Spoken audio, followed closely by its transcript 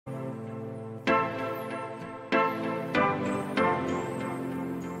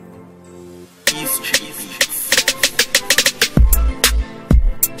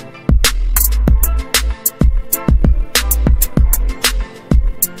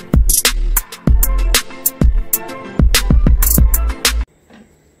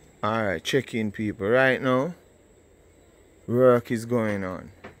Alright, check in people. Right now, work is going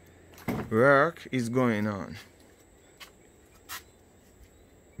on. Work is going on.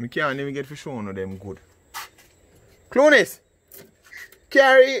 I can't even get for showing them good. Clunis,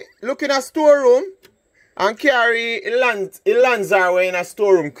 carry, look in a storeroom and carry lands are in a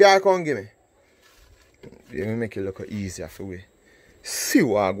storeroom. Can you come give me? Let me make it look easier for we. See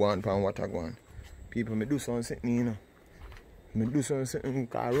what I go on and what I go on. People, me do something, you know. Me do something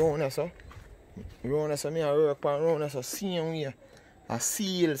because around us, around us, me I work around us, same way. I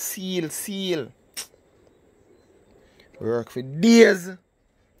seal. Work for days.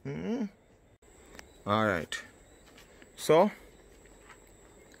 Alright. So,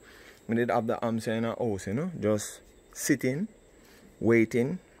 we did have the arms in our house, you know, just sitting,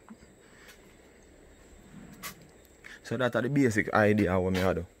 waiting. So that's the basic idea what me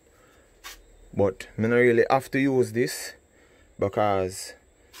do. But I don't really have to use this because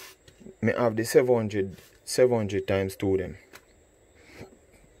I have the 700 times 2 them.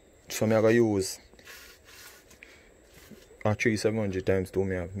 So I'm going to use a 3 700 times 2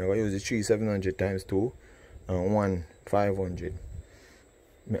 me have. I'm going to use the 3 700 times 2 and 1 500.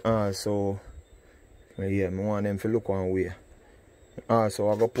 Me also, yeah, I want them to look one way. Also,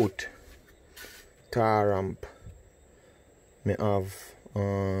 I'm going to put tar ramp. I have I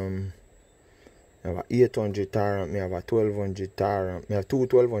have a 800 tar ramp, I have a 1200 tar ramp, I have two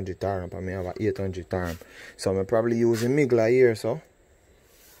 1200 tar ramp and I have a 800 tar ramp. So I'm probably using Migla here so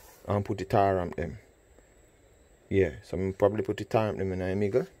and put the tar ramp them. Yeah, so I'm probably put the tar ramp them in a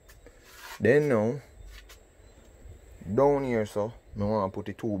Migla. Then now down here so I want to put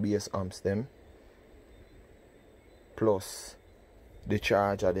the 2 base amps them plus the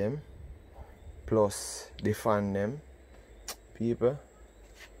charger them plus the fan them. People,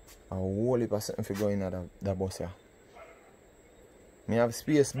 a whole heap of something for going at the bus here. I have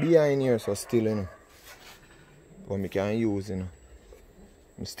space behind here so still, you know. But I can use, you know.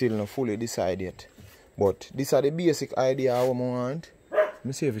 I'm still not fully decided yet. But these are the basic idea I want. Let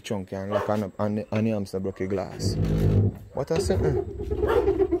me see if the chunk can lock on the hamster broke the glass. What a something?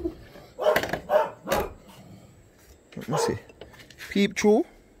 Let me see. Peep through.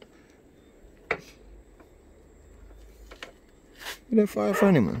 They're far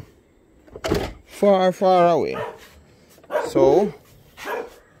from him, man. Far away. So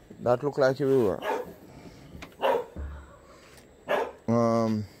that look like a river.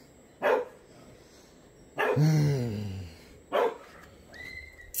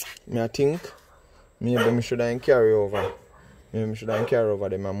 I think maybe I should carry over. Maybe I should carry over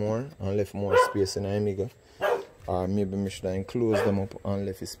them more and left more space in the Amiga. Or maybe I should close them up and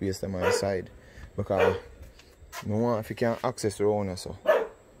left space them on the side. Because I want if you can access the owner so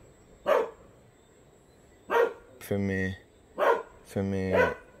for me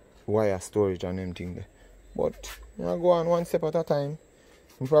wire storage and them thing there. But I go on one step at a time.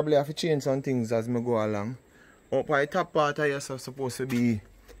 I probably have to change some things as I go along. Up by the top part of yourself supposed to be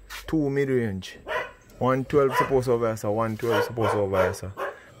 2 mid-range. 112 supposed to over so 112 supposed to over so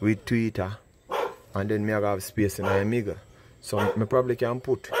with tweeter. And then I have space in the Amiga. So I probably can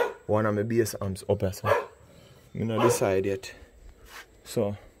put one of my bass amps up here so. I don't decide yet.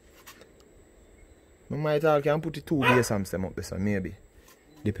 So I might all can put the 2 bass amps them up there, so maybe.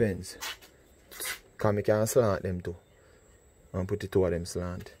 Depends. Because I can slant them too. And put the 2 of them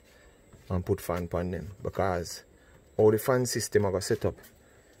slant. And put fan on them. Because how the fan system I go set up.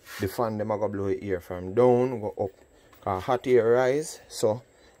 The fan them I go blow the air from down, go up. Because hot air rise, so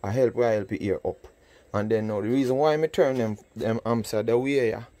I help the air up. And then now the reason why I turn them amps are the way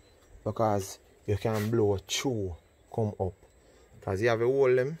yeah, because you can blow through, come up. Because you have a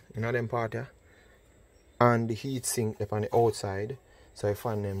hole them in them part here. And the heat sink up on the outside. So I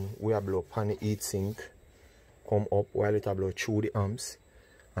find them we blow up on the heat sink, come up while it blow through the amps.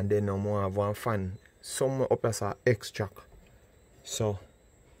 And then now I have one fan somewhere up as an extract. So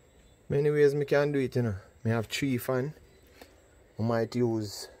many ways I can do it, you know. I have 3 fans. I might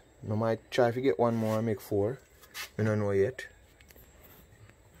try to get one more and make 4. I don't know yet.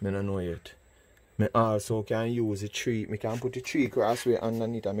 I also can use the 3. I can put the 3 crossway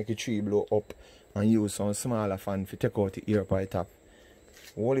underneath and make the 3 blow up and use some smaller fan to take out the air by top.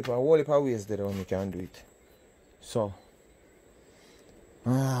 Whole heap of ways that I can do it. So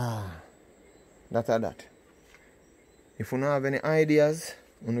that. If you don't have any ideas,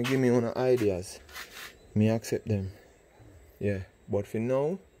 you give me any ideas. Me accept them. Yeah. But for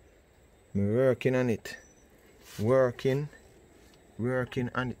now, I'm working on it. Working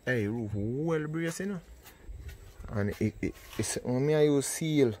on it. Hey, roof well brace, you know. And it's when I use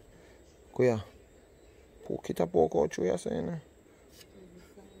seal. Go here. Poke it up, poke out through here, so, you know.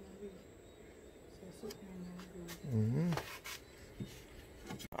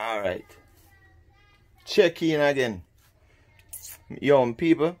 Alright. Check in again. Young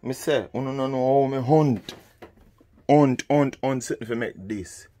people, me say, you don't know how me hunt something to make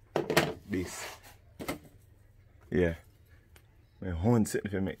this. This. Yeah. Me hunt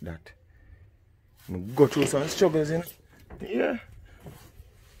something to make that. Me go through some struggles, you know? Yeah.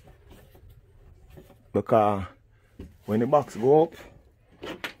 Because when the box go up,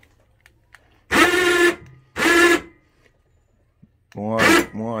 I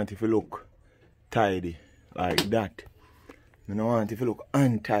want it to look tidy like that. I don't want it to look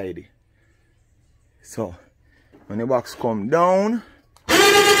untidy. So when the box come down,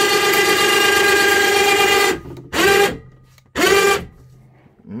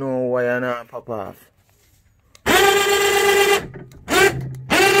 no wire not pop off.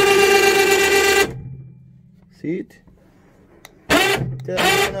 See it? Tell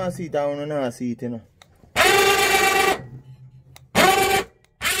me you not see it, I want to not see it, you know.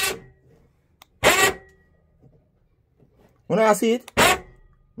 You not see it?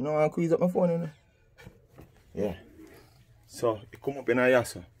 You don't want to squeeze up my phone, you know. Yeah. So, it come up in a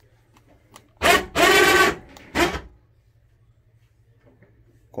hiace.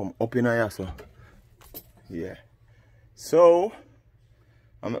 Come up in a hiace. Yeah. So,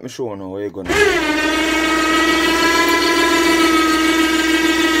 I'm let me show you now where you're going.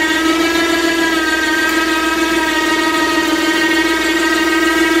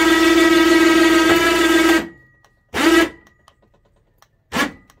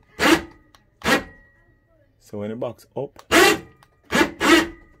 So when the box up,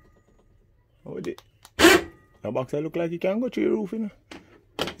 how is it? The box look like it can go through your roof, you know.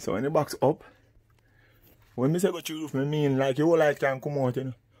 So when the box up, when I say go through your roof, I mean like your whole light can come out, you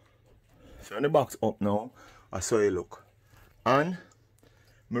know. So when the box up now, I saw it look. And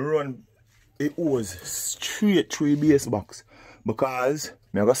I run it hose straight through the base box because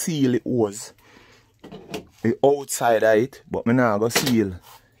I go seal the hose the outside of it, but I not go seal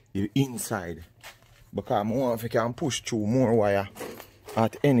the inside. Because I want if I can push through more wire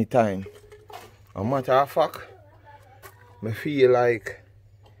at any time. As a matter of fact, I feel like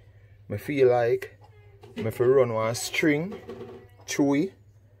I have to run one string through it.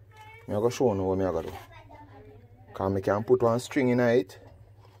 I'm going to show you what I'm going to do. Because I can put one string in it,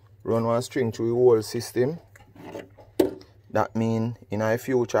 run one string through the whole system. That means in the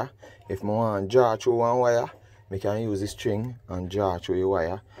future, if I want to draw through one wire, I can use the string and draw through the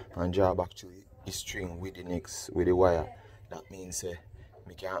wire and draw back through the string with the wire. That means I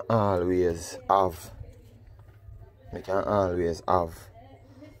can always have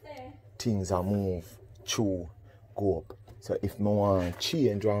things that move through, go up. So if I want to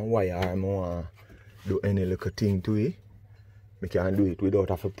change one wire or I want to do any little thing to it, I can do it without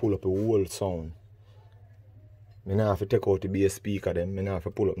having to pull up a whole sound. I don't have to take out the bass speaker then, I don't have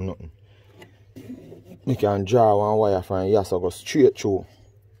to pull up nothing. I can draw one wire from here so go straight through.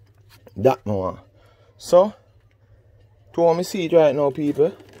 That I want. So, to how I see it right now,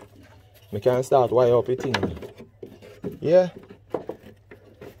 people, I can start wire up a thing. Yeah.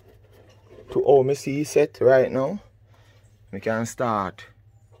 To how I see it set right now, I can start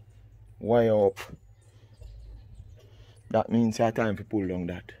wire up. That means it's time to pull down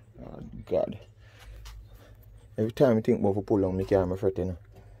that. Oh God. Every time I think about to pull down my car, I'm fretting.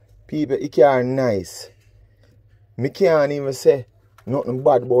 People, the car nice. I can't even say nothing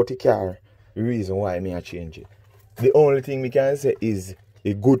bad about the car. The reason why I change it. The only thing I can say is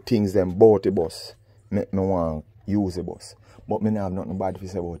the good things them about the bus. Make me want to use the bus. But I don't have nothing bad to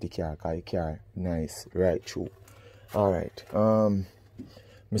say about the car because the car nice right through. Alright. I'm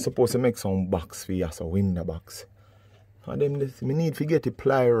supposed to make some box for you, so window box. And then I need to get the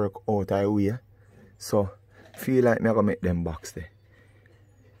ply work out of the way. So feel like I'm going to make them box there.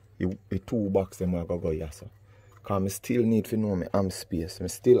 The two box them are going to go here. So. Because I still need to know my amp space. I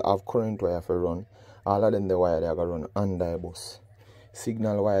still have current wire for run. All of them the wire they are going to run under the bus.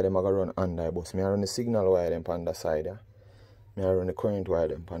 Signal wire them are going to run under the bus. I run the signal wire them on the side there. I run the current wire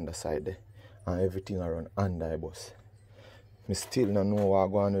them on the side there. And everything I run under the bus. I still don't know what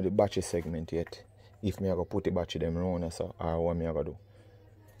I'm going to do the battery segment yet. If I go put the battery them around here, so, or what I go do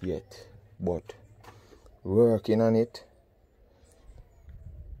yet. But working on it.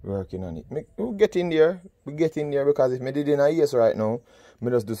 We get in there because if I did in a hiace right now, I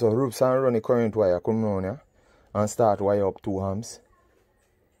just do some ropes and run the current wire come round here and start wire up 2 amps.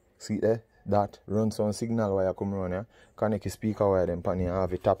 See there? That run some signal wire come round here, connect the speaker wire them pan here,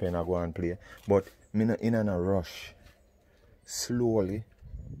 have it tap in and go and play. But I'm not in a rush. Slowly,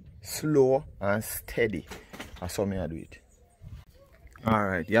 slow and steady. That's how I do it.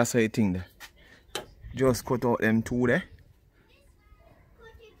 Alright, that's how you think there. just cut out them two there.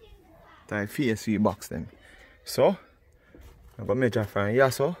 I hiace box them. So I'm gonna measure from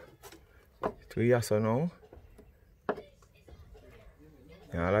hiace to hiace now.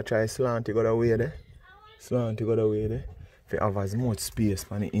 And I'll try slant to go the way there. Slant to go the way there. If I have as much space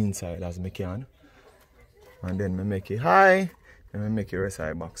on the inside as I can. And then I make it high. And I make it rest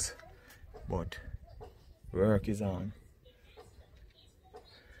side box. But work is on.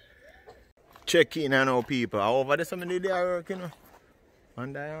 Check in and now people. Over there some of the work, you know.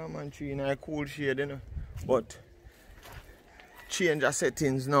 And I am on tree in a cool shade, you know. But change the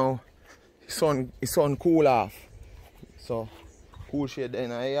settings now. Sun cool off. So cool shade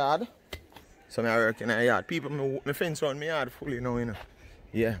in a yard. So I work in a yard. People, my fence around my yard fully now, you know.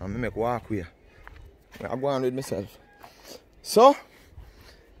 Yeah, and I make walkway. I go on with myself. So,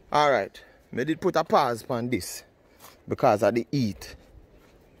 alright. I did put a pause on this because of the heat.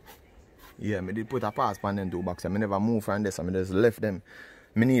 Yeah, I did put a pause on them two boxes. I never move from this. I just left them.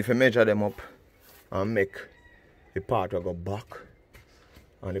 I need to measure them up and make the part will go back.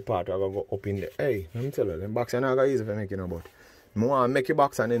 And the part will go up in the. Hey, let me tell you, them boxes are not easy for making about. I want to make a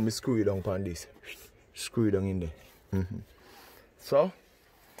box and then I screw it down on this. Screw it down in there. So,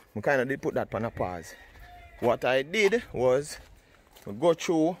 I kind of did put that on a pause. What I did was, I go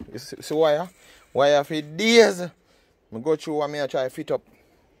through, you see wire for days. I go through and I try to fit up.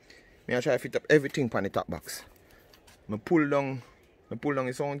 I try to fit up everything on the top box. I pull down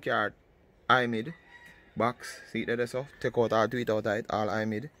the sound card I made box. See it there so? Take out all tweet out of it, all I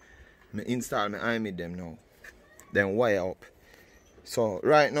made. I install my I made them now. Then wire up. So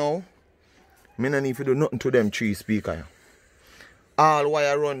right now, I don't need to do nothing to them 3 speakers. All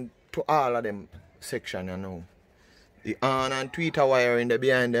wire run to all of them section you know. The on and tweeter wire in the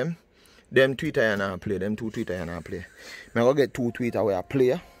behind them. Them tweeter you not play. Them 2 tweeter you not play. I'm going to get 2 tweeter where I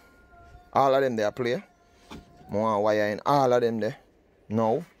play. All of them they are play. I want wire in all of them there.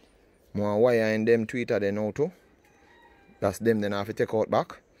 Now. I want wire in them tweeter there now too. That's them then I have to take out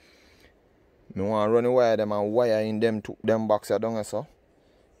back. I want to run the wire them and wire in them boxes down so.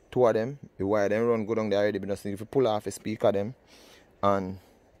 2 of them. The wire them run go down there already. But if you pull off a speaker them and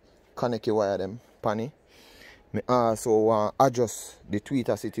connect the wire them panny. I also want to adjust the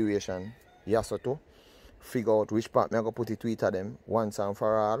tweeter situation. Yes or to figure out which part I'm going to put the tweeter them once and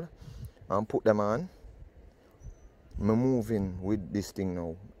for all. And put them on. I'm moving with this thing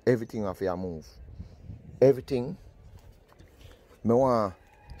now. Everything have to move. Everything. I want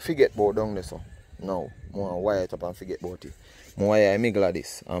to forget about down there so. Now, I want to wire it up and forget about it. I wire a middle of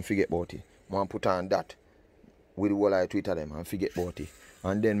this and forget about it. I want to put on that with the whole I tweeter them and forget about it.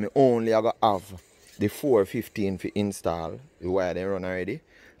 And then I only have the 415 for install. The wire they run already.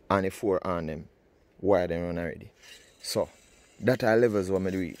 And the 4 on them. Wire they run already. So, that are levels when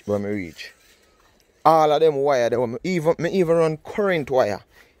I reach. All of them wire, me even run current wire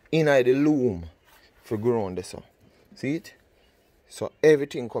in the loom for ground there so. See it? So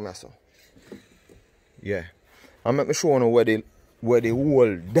everything come here so. Yeah. And let me show you where the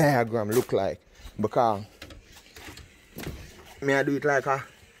whole diagram look like. Because I do it like a,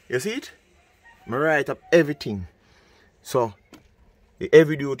 you see it? I write up everything. So the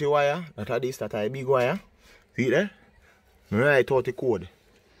heavy duty wire, that is a big wire. See it there? I write out the code.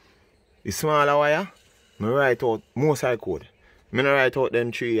 The smaller wire, I write out most of the code. I don't write out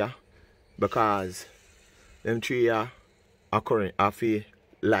them 3 here because them 3 here are current, are for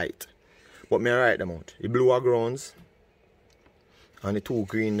light. But I write them out. The blue are grounds and the 2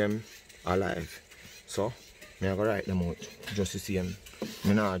 green them are live. So I go write them out just to see them.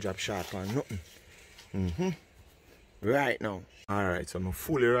 I not drop sharp on nothing. Right now. Alright, so I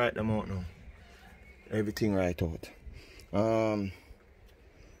fully write them out now. Everything right out.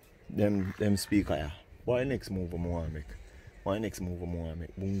 Them speaker yeah. What next move I want to make? What next move I want to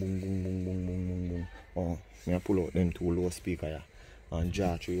make? Boom boom boom boom boom boom boom boom. Oh, I pull out them 2 low speaker yeah. And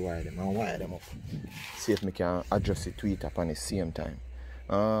draw 3 wire them and wire them up. See if I can adjust the tweet up at the same time.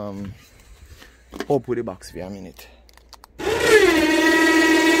 Up with the box for a minute.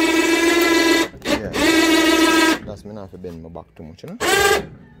 Yeah. That's me not to bend my back too much, you know?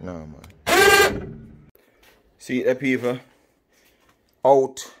 No man. See the people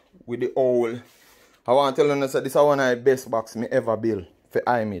out with the hole. I want to tell you that this is one of the best box me ever build for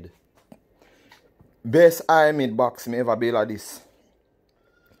iMid. Best iMid box me ever build like this.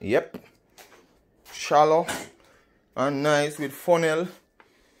 Yep. Shallow and nice with funnel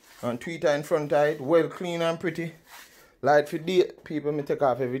and tweeter in front of it. Well clean and pretty. Like for the people me take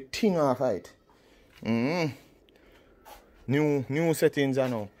off everything off it. New settings are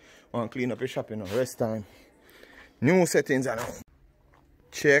now. I want to clean up your shop, you know. Rest time. New settings are now.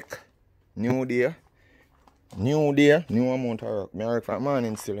 Check. New there. New day, new amount of work. I work for the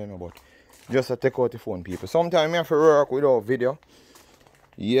morning still, you know, but just to take out the phone, people. Sometimes I have to work without video.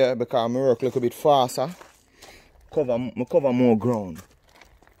 Yeah, because I work a little bit faster. Cover more ground.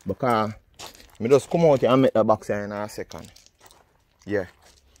 Because I just come out here and make the box in a second. Yeah.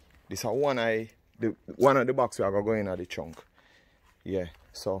 This is one of the boxes I go in at the chunk. Yeah.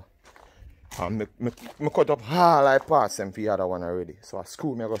 So I cut up all I parts and for the other one already. So I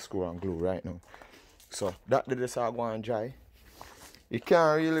go screw and glue right now. So that did this I go and dry. It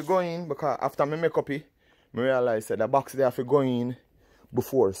can't really go in because after I make up it, I realize that the box they have to go in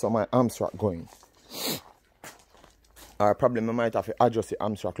before so my arm strap going. Or probably I might have to adjust the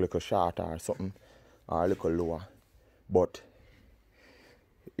arm strap a little shorter or something. Or a little lower. But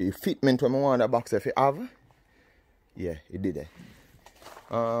the fitment when I want the box if you have, yeah, it did it.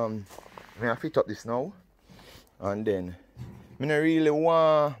 I fit up this now. And then I don't really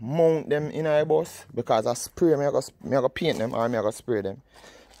want to mount them in a bus because I spray, I go paint them or I go spray them.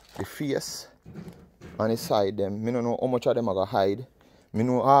 The face and the side them. I don't know how much of them I go hide. I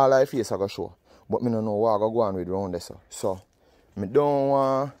know all the face I go show. But I don't know what I go on with around this. So I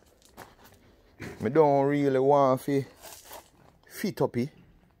don't really want to fit up it.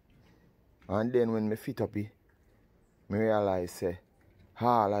 And then when I fit up it, I realize say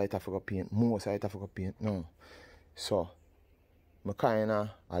all I have to paint, most I have to paint. No. So I kind of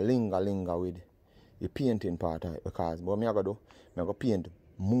linger with the painting part of it because what I go paint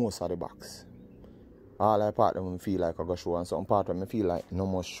most of the box. All I part of them feel like I go show and some part of them feel like no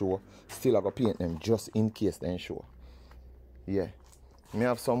more show. Still I go paint them just in case they show. Yeah. I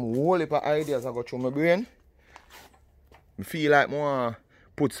have some whole heap of ideas I go through my brain. I feel like I want to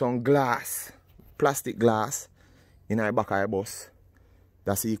put some glass, plastic glass in the back of the bus.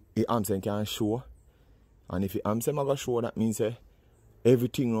 That's the arms can show. And if the arms I go show, that means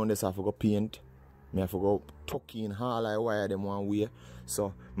everything around this I have to go paint. I have to go tuck in all I wire them one way.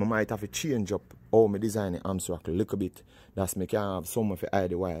 So I might have to change up how I design the arm rack a little bit. That's me can have some of the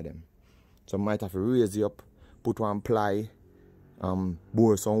hide the wire them. So I might have to raise it up, put one ply,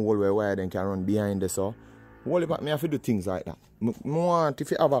 bore some hole where wire them can run behind this. So all about me have to do things like that. I want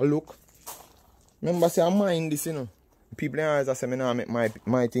if you have a look. Remember say I mind this, you know. People in eyes I say I make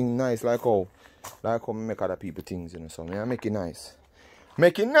my thing nice like how I make other people things, you know. So I make it nice.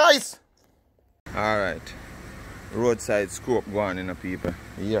 Make it nice! Alright. Roadside screw up going in, people.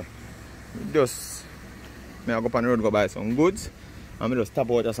 Yeah. I go up on the road go buy some goods. And I just tap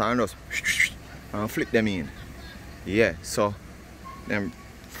out and just and flip them in. Yeah, so them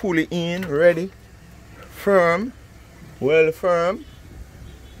fully in, ready, firm, well firm.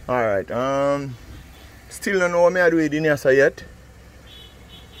 Alright, still don't know what I do with the hiace yet.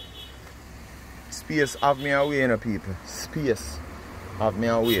 Space have me away, you know, people. Space have me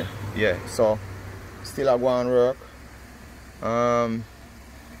away. Yeah, so still I go and work. I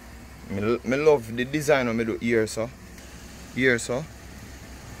love the design of me do here so.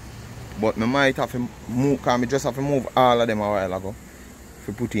 But I might have to move, because I just have to move all of them a while ago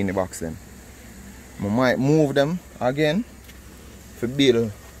to put in the box them. I might move them again to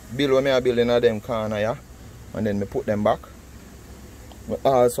build what I build in them corner, yeah, and then I put them back. But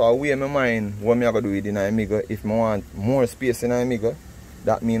also I weigh my mind what I go do with in a migger. If I want more space in a migger,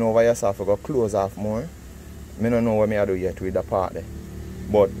 that means over here so I go close off more. I don't know what I do yet with the part there.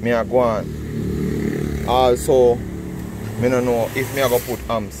 But I go on. Also, I don't know if I go put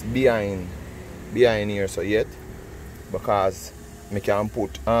amps behind here so yet. Because I can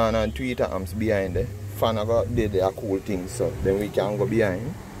put on and tweeter amps behind there. Fan I got did a cool thing, so then we can go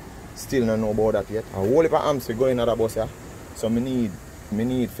behind. Still don't know about that yet. A whole heap of amps we go in the bus here. So I need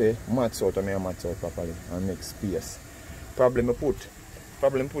to match out properly and make space. Probably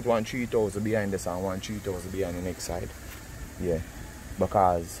put one 3000 behind this and one 3000 behind the next side. Yeah.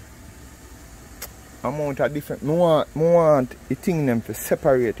 Because amount of different I want the thing them to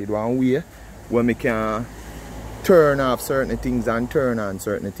separate it one way where we can turn off certain things and turn on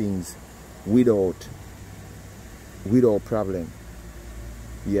certain things without problem.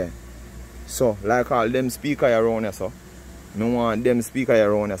 Yeah. So like all them speaker around here, so I want them speaker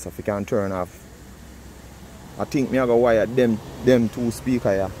around here so if you can turn off. I think I go wire them two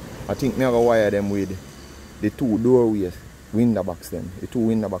speaker here. I think I go wire them with the two doorways, window box them. The two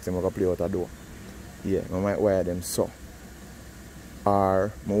window box them I go play out a door. Yeah, I might wire them so.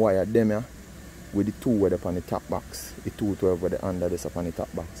 Or I wire them here with the two where up on the top box. The 212 where under this up on the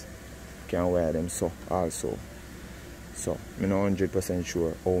top box. Can wire them so also. So I'm not 100%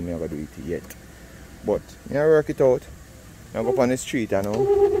 sure how I'm going to do it yet. But I work it out. I go up on the street, you know.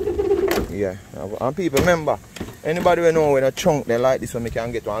 Yeah. And people remember, anybody who know when a chunk they like this one, I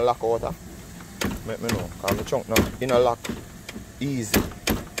can get one lock out. Make me know. Cause my trunk now in a lock easy.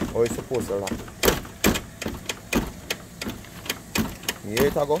 How it's supposed to lock. You hear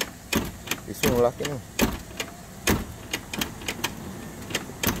it go? It's soon lock, you know.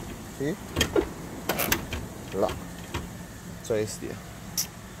 See? Lock. So it's there.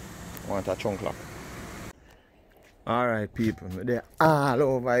 Want a trunk lock. Alright people, they're all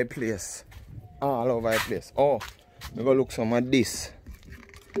over the place. All over the place. Oh, we go look some of this.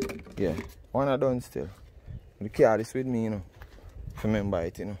 Yeah, one I done still. The car is with me, you know. Remember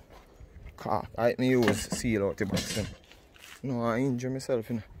it, you know. Car. I me use seal out the box then. No, I injure myself,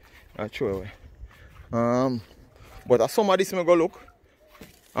 you know. I throw away. But some of this I go look.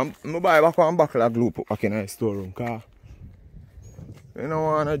 I buy back one buckle of glue put back in the storeroom. Cause you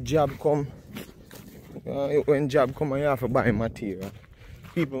know when a job come. When job come you have to buy material.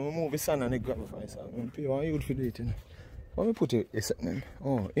 People move the sand and they grab it for yourself. Pay one youth for it, you know. Let me put it in.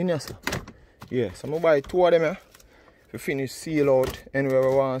 Oh, in here, sir. Yeah, so I buy 2 of them here. To finish seal out anywhere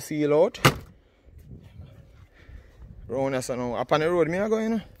we want to seal out. Round here, so now up on the road, I go, you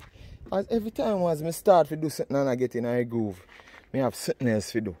know. As every time as I start to do something and I get in a groove, I have something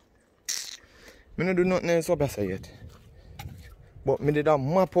else to do. I don't do nothing else up here yet. But I did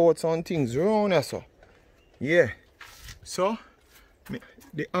map out some things around here, so. Yeah. So,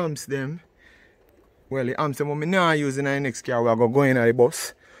 the arms them, well, the arms them what I not using in the next car, we are going to go in the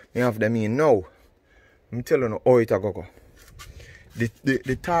bus. I have them in now. I'm telling you how it go.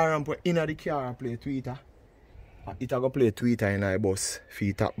 The tar ramp in the car play tweeter. It go play tweeter in the bus for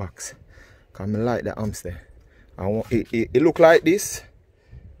the top box. Because I like the arms there. It look like this,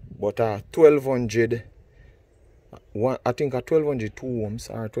 but 1200. I think a 1200 2 ohms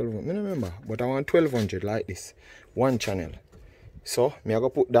or 1200. I don't remember, but I want 1200 like this. One channel. So, I go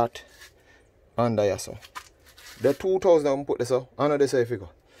put that under here, so. The 2000 I put this so. Under this if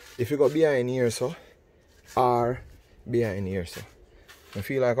you go behind here, so. Or behind here, so. I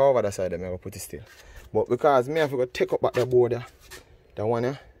feel like over the side, I go put it still. But because I have to go take up back the board there, the one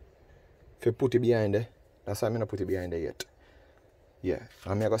here, if you put it behind there, that's why I'm not put it behind there yet. Yeah,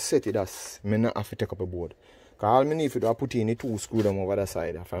 and I go set it as I not have to take up a board. Because all I need to do is put in the 2 screw them over the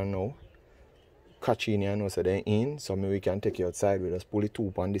side. If I know, catch in here, so they're in, so we can take it outside. We just pull the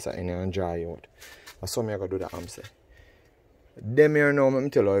 2 on this side and dry it out. That's how I go do the arms. Them here now, I'm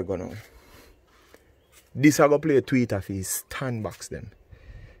tell you how I go now. This I go play a tweeter for his stand box them.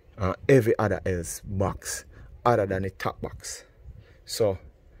 Every other else box other than the top box. So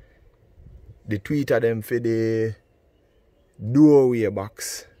the tweeter them for the doorway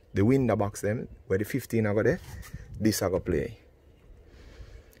box, the window box them, where the 15 I go there, this I go play.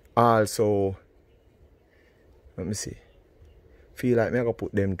 Also, let me see. Feel like I go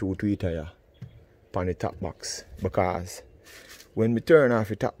put them 2 tweeter here on the top box. Because when we turn off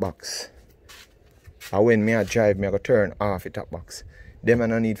the top box, or when I drive, I go turn off the top box. Them I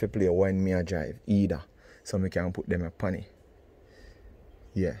don't need to play when I drive either. So I can put them upon it.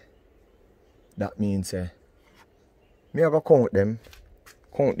 Yeah. That means I go count them.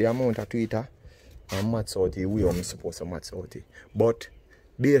 Count the amount of tweeter and match out the way I'm supposed to match out it. But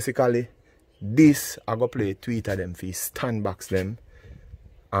basically this I go play tweeter them for stand box them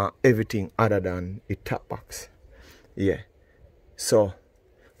and everything other than the top box. Yeah. So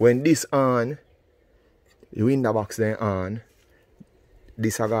when this on, the window box then on,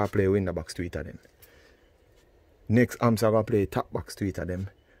 this I gotta play window box tweeter them. Next amps I gotta play top box tweeter them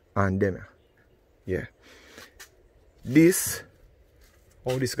and them. Yeah. This,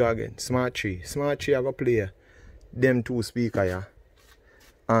 oh this go again, Smart 3. Smart 3 I gotta play them 2 speakers here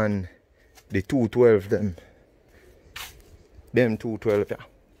and the 212 them. Them 212 here.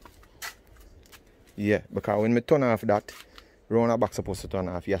 Yeah, because when I turn off that, round the box supposed to turn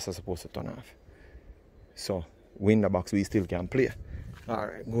off, yes I supposed to turn off. So window box we still can play.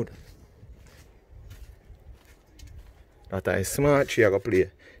 Alright, good. That is Smart 3 I go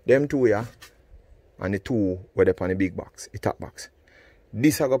play. Them 2 here and the 2 where they on the big box, the top box.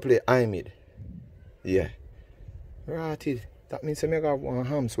 This I go play I mid. Yeah. Right. That means I make have one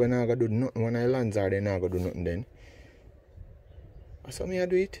hams when I go do nothing. When I lands are then I go do nothing then. So me I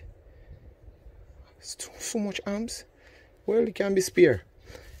do it. It's so much arms. Well it can be spare.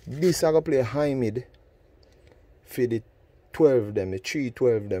 This I go play high mid for the 12 them, the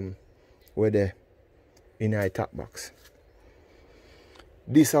 312 them where they in the top box.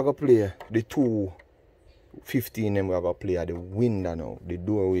 This I go play the 215 them we I go play at the window now, the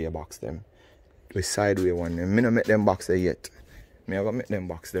doorway box them. The sideway one. I don't make them box there yet. I go make them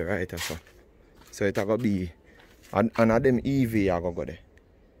box there right so. So it go be and them EV I go there.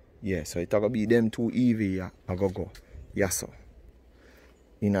 Yeah, so it go be them 2 EV I go. Yes so.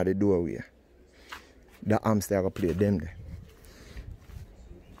 In the doorway. the amps they are going to play them there.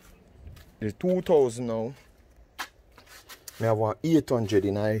 The 2000 now, I have one 800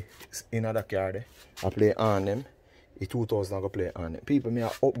 in the car there. I play on them. The 2000 I go play on them. People, I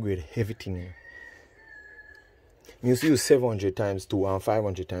upgrade everything. I used to use 700 times 2 and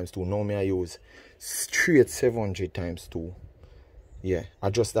 500 times 2. Now I use straight 700 times 2. Yeah, I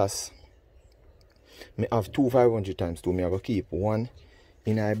just that's. I have 2 500 times 2. I go keep one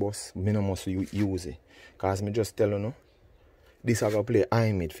in iBus. I no must use it. Because I just tell you no. This I go play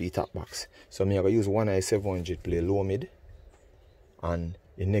high mid for the top box. So I go use one I 700 play low mid. And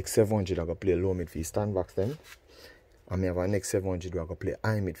the next 700 I go play low mid for the stand box then. And I have a next 700 I go play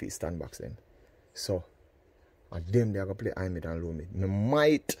high mid for the stand box then. So and them they are going to play high mid and low mid.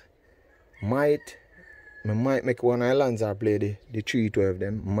 I might make one of Lanza play the 312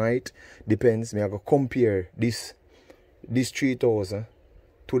 them. Might. Depends. I go compare this 3000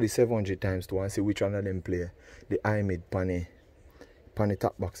 to the 700 times 2 and see which one of them play the high mid pan the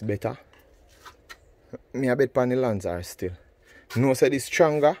top box better. I bet pan the Lanza still. No say it's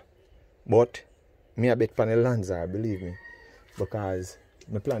stronger, but I bet pan the Lanza, believe me. Because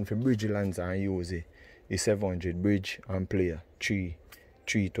I plan for bridge Lanza and use it. The 700 bridge and player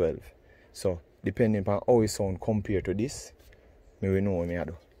 312. So depending on how it sound compared to this, me will know what I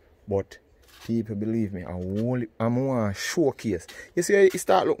do. But people believe me, I'm one showcase. You see it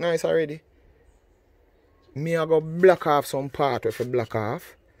start look nice already. Me I go block off some part of a block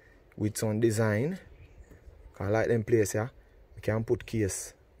off with some design. Cause I like them place here. I can put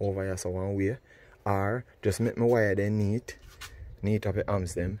case over here so one way. Or just make my wire then neat up the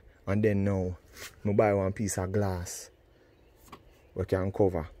arms them. And then now I buy one piece of glass we can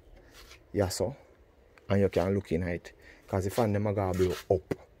cover. Yeah, so. And you can look in it. Because the fan them are going to blow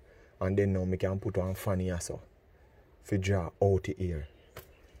up. And then now I can put one fan here so. For draw out the air.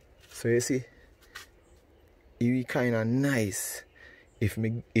 So you see, it will kind of nice if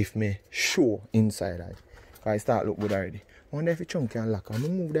me show inside that. Because I start look good already. I wonder if the chunk can lock. I'm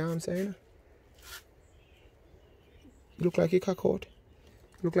going to move the arms here. Look like it cock out.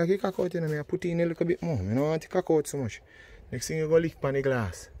 Look like it cock out, you know. I put in a little bit more. I don't want it to cock out so much. Next thing you go lick on the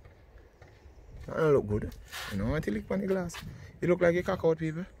glass. That don't look good. You don't want to lick on the glass. It look like it cock out,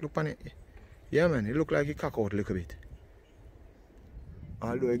 people. Look on it. Yeah, man. It look like it cock out a little bit.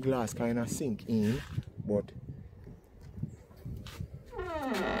 Although the glass kind of sink in, but you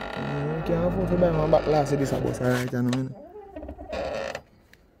can't afford to buy one back glass with this bus right now.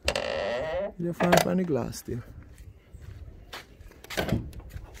 You're far from the glass still.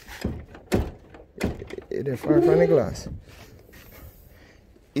 They're far from the glass.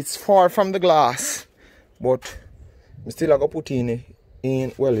 It's far from the glass, but I still going to put in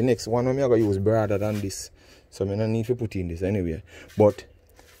well, the next one I'm going to use broader than this. So I don't need to put in this anyway. But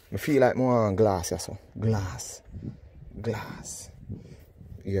I feel like more on glass, yeah, so. Glass.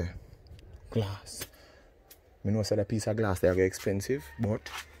 Yeah. Glass. I know that piece of glass they are expensive, but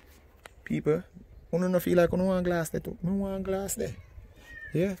people, I don't feel like I don't want glass there too. I want glass there.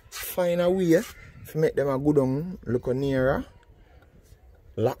 Yeah. Find a way to make them a good on, look nearer,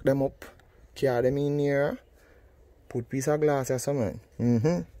 lock them up, carry them in nearer, put piece of glass or something.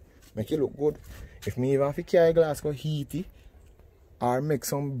 Make it look good. If me even have to carry glass go heat it, or make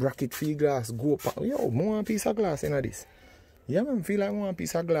some bracket for glass go up. Yo, more piece of glass in this. Yeah, man, feel like one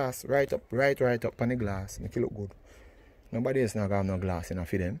piece of glass right up on the glass. Make it look good. Nobody else not got no glass in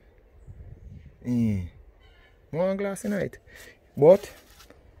for them. More glass in it. But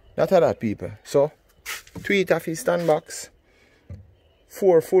that's that, people. So 3 taffy stand box,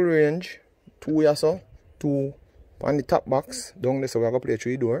 4 full range, 2 yaso, 2 on the top box. Down there, so we're going to play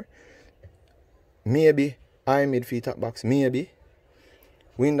 3 door. Maybe I made for the top box. Maybe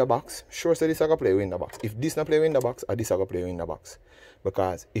window box. Sure, so this I go play window box. If this not play window box, or this I go play window box.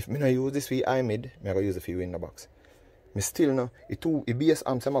 Because if me not use this for I mid, I go use it for window box. Me still know the bass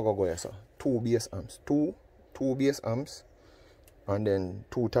amps I'm go here, so 2 bass amps. 2 bass amps. And then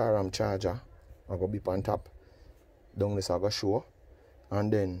 2 Taram charger. I go be on top. Down this I go show.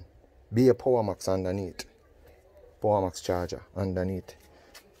 And then be a Power Max underneath. Power Max charger underneath.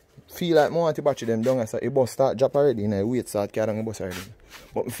 Feel like more to battery them down so the bus start drop already and I wait start carrying the bus already.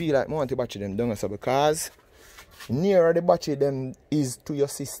 But I feel like more to battery them down so because nearer the battery them is to your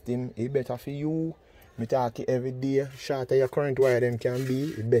system, it better for you. Me talk it every day. Shorter your current wire them can be,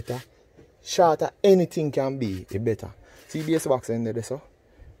 it better. Shorter anything can be, it better. See bass box in there so.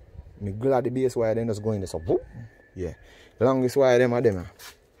 Me glad the bass wire them just go in there so boom. Yeah. Longest wire them are them.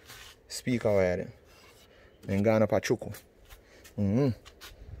 Speaker wire them. Then gone up a chuku.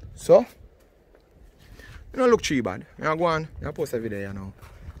 So, you don't look too bad. I go on, I post a video now.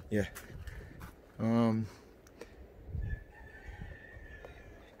 Yeah. I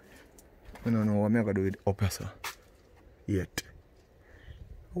don't know what I'm gonna do with upper so yet.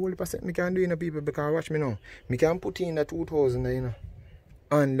 How many percent I can do, you know, people, because watch me now. I can put in the 2000, you know,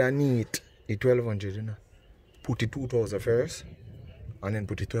 underneath the 1200, you know. Put the 2000 first, and then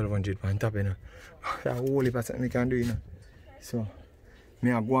put the 1200 on top, you know. That's the only percent I can do, you know. So,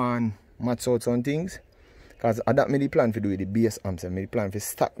 I go and match out some things, because I don't plan to do with the base amps, I plan to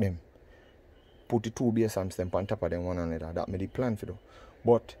stack them. Put the 2 base amps them on top of them one another. That's the plan for do.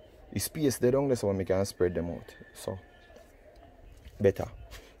 But the space they don't, so I can spread them out. So, better.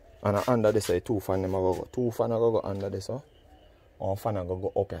 And under this, 2 fan them go. 2 fan go under this, so. Or fan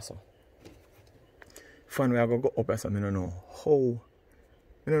go up here, so. Fan where I go up here, so I don't know how.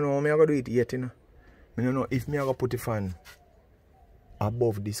 I don't know how I go do it yet, you know. I don't know if I go put the fan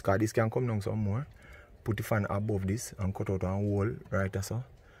above this, because this can come down some more. Put the fan above this and cut out one hole right there, so.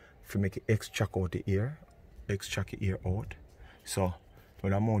 If you make it extract out the air, extract the air out. So,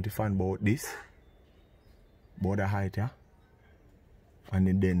 when I mount the fan about this, about the height, yeah.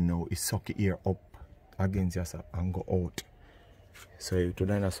 And then now it suck the air up against yourself and go out. So you to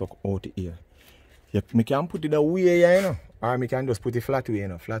then suck out the air. Yeah, I can put it away here, you know. Or I can just put it flat way, you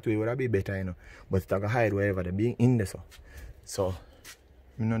know. Flat way would be better, you know. But it can hide wherever they're being in there. So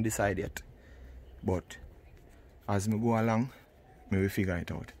I'm not decide yet. But as I go along, I will figure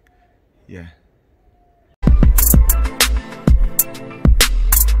it out. Yeah.